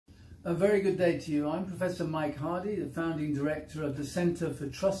A very good day to you. I'm Professor Mike Hardy, the founding director of the Centre for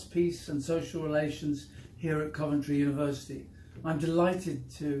Trust, Peace and Social Relations here at Coventry University. I'm delighted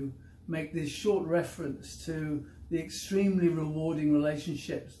to make this short reference to the extremely rewarding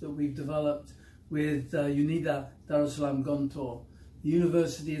relationships that we've developed with UNIDA Darussalam Gontor, the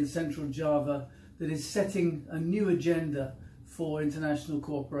university in Central Java that is setting a new agenda for international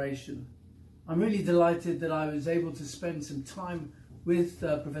cooperation. I'm really delighted that I was able to spend some time with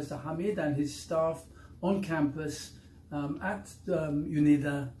Professor Hamid and his staff on campus at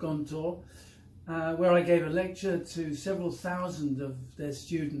UNIDA Gontor, where I gave a lecture to several thousand of their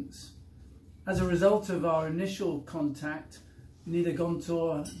students. As a result of our initial contact, UNIDA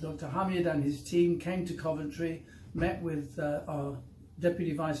Gontor, Dr. Hamid and his team came to Coventry, met with our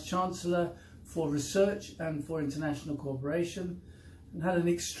Deputy Vice Chancellor for Research and for International Cooperation, and had an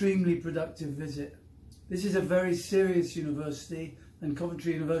extremely productive visit. This is a very serious university, and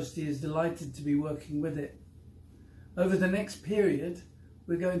Coventry University is delighted to be working with it. Over the next period,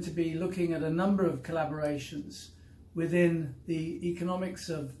 we're going to be looking at a number of collaborations within the economics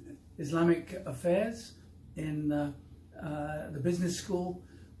of Islamic affairs in the business school,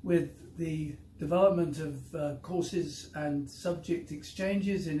 with the development of courses and subject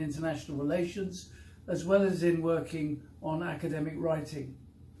exchanges in international relations, as well as in working on academic writing.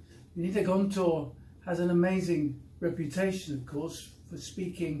 UNIDA Gontor has an amazing reputation, of course, for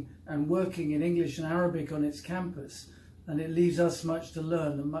speaking and working in English and Arabic on its campus, and it leaves us much to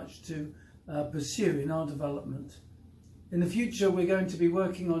learn and much to pursue in our development. In the future, we're going to be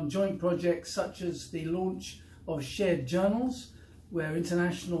working on joint projects such as the launch of shared journals, where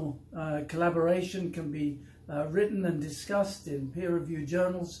international collaboration can be written and discussed in peer-reviewed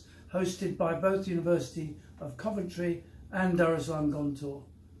journals hosted by both the University of Coventry and Darussalam Gontor.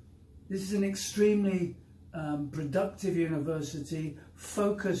 This is an extremely productive university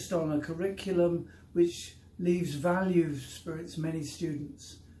focused on a curriculum which leaves values for its many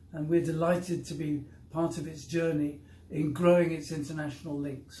students, and we're delighted to be part of its journey in growing its international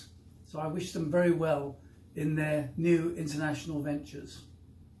links. So I wish them very well in their new international ventures.